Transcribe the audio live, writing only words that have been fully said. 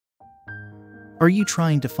Are you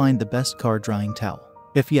trying to find the best car drying towel?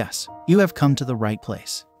 If yes, you have come to the right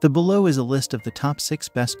place. The below is a list of the top 6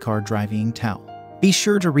 best car drying towel. Be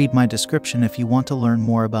sure to read my description if you want to learn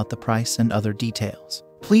more about the price and other details.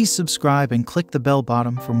 Please subscribe and click the bell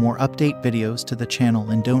button for more update videos to the channel,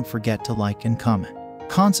 and don't forget to like and comment.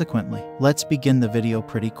 Consequently, let's begin the video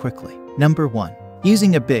pretty quickly. Number 1.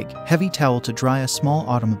 Using a big, heavy towel to dry a small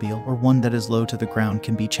automobile or one that is low to the ground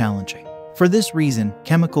can be challenging. For this reason,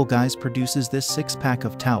 Chemical Guys produces this 6-pack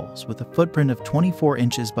of towels with a footprint of 24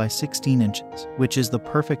 inches by 16 inches, which is the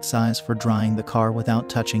perfect size for drying the car without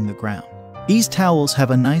touching the ground. These towels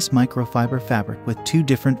have a nice microfiber fabric with 2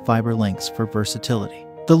 different fiber lengths for versatility.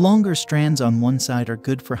 The longer strands on one side are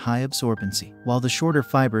good for high absorbency, while the shorter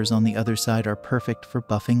fibers on the other side are perfect for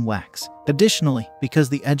buffing wax. Additionally, because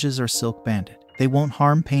the edges are silk banded, they won't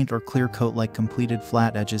harm paint or clear coat like completed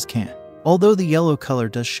flat edges can. Although the yellow color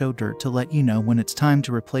does show dirt to let you know when it's time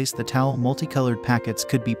to replace the towel, multicolored packets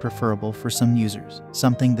could be preferable for some users,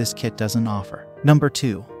 something this kit doesn't offer. Number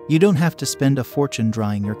 2. You don't have to spend a fortune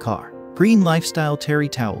drying your car. Green Lifestyle Terry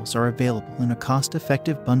towels are available in a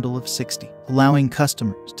cost-effective bundle of 60, allowing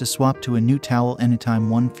customers to swap to a new towel anytime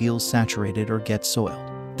one feels saturated or gets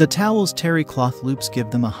soiled. The towel's terry cloth loops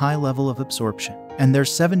give them a high level of absorption, and their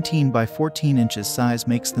 17 by 14 inches size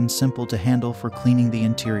makes them simple to handle for cleaning the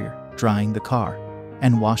interior, drying the car,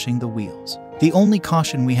 and washing the wheels. The only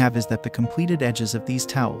caution we have is that the completed edges of these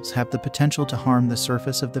towels have the potential to harm the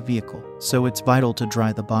surface of the vehicle, so it's vital to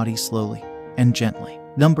dry the body slowly and gently.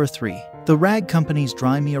 Number 3. The Rag Company's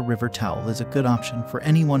Dry Me a River towel is a good option for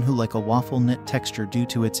anyone who likes a waffle knit texture due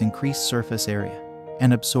to its increased surface area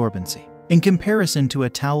and absorbency. In comparison to a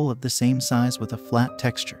towel of the same size with a flat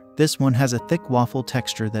texture, this one has a thick waffle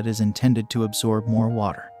texture that is intended to absorb more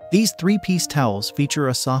water. These 3-piece towels feature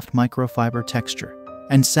a soft microfiber texture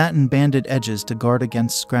and satin banded edges to guard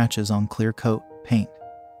against scratches on clear coat, paint,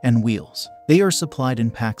 and wheels. They are supplied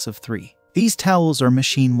in packs of 3. These towels are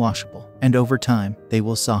machine washable, and over time, they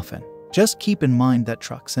will soften. Just keep in mind that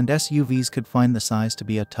trucks and SUVs could find the size to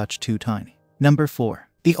be a touch too tiny. Number 4.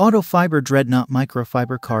 The Autofiber Dreadnought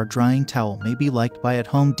Microfiber Car Drying Towel may be liked by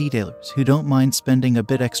at-home detailers who don't mind spending a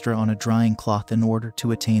bit extra on a drying cloth in order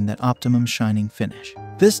to attain that optimum shining finish.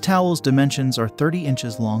 This towel's dimensions are 30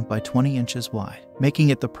 inches long by 20 inches wide, making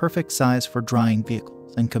it the perfect size for drying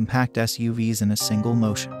vehicles and compact SUVs in a single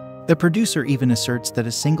motion. The producer even asserts that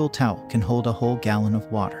a single towel can hold a whole gallon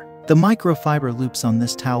of water. The microfiber loops on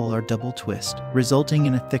this towel are double twist, resulting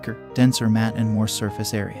in a thicker, denser mat and more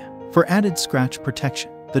surface area. For added scratch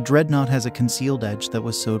protection, the Dreadnought has a concealed edge that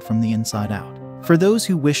was sewed from the inside out. For those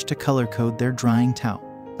who wish to color code their drying towel,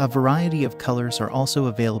 a variety of colors are also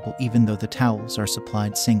available even though the towels are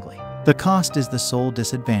supplied singly. The cost is the sole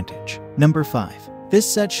disadvantage. Number 5. This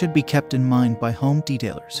set should be kept in mind by home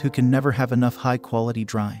detailers who can never have enough high-quality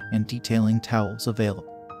drying and detailing towels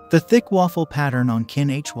available. The thick waffle pattern on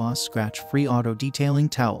Kinhwa's scratch-free auto detailing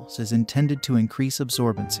towels is intended to increase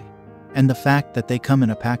absorbency, and the fact that they come in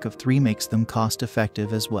a pack of 3 makes them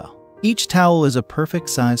cost-effective as well. Each towel is a perfect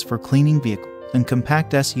size for cleaning vehicles and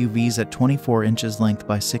compact SUVs at 24 inches length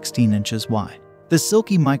by 16 inches wide. The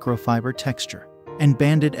silky microfiber texture and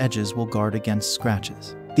banded edges will guard against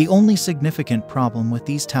scratches. The only significant problem with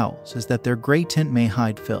these towels is that their gray tint may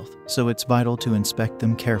hide filth, so it's vital to inspect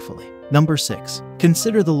them carefully. Number 6.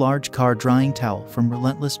 Consider the large car drying towel from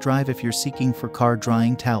Relentless Drive if you're seeking for car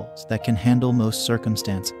drying towels that can handle most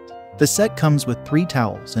circumstances. The set comes with 3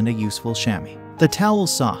 towels and a useful chamois. The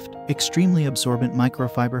towel's soft, extremely absorbent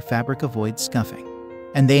microfiber fabric avoids scuffing,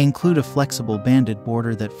 and they include a flexible banded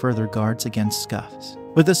border that further guards against scuffs.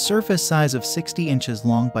 With a surface size of 60 inches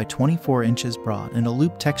long by 24 inches broad and a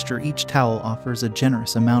loop texture, each towel offers a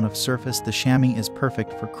generous amount of surface. The chamois is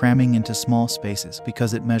perfect for cramming into small spaces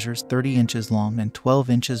because it measures 30 inches long and 12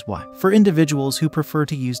 inches wide. For individuals who prefer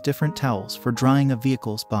to use different towels for drying a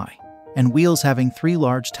vehicle's body and wheels, having 3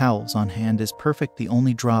 large towels on hand is perfect. The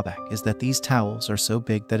only drawback is that these towels are so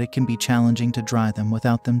big that it can be challenging to dry them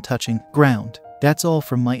without them touching ground. That's all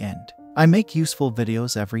from my end. I make useful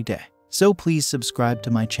videos every day, so please subscribe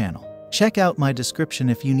to my channel. Check out my description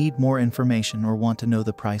if you need more information or want to know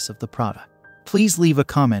the price of the product. Please leave a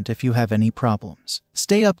comment if you have any problems.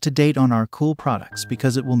 Stay up to date on our cool products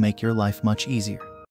because it will make your life much easier.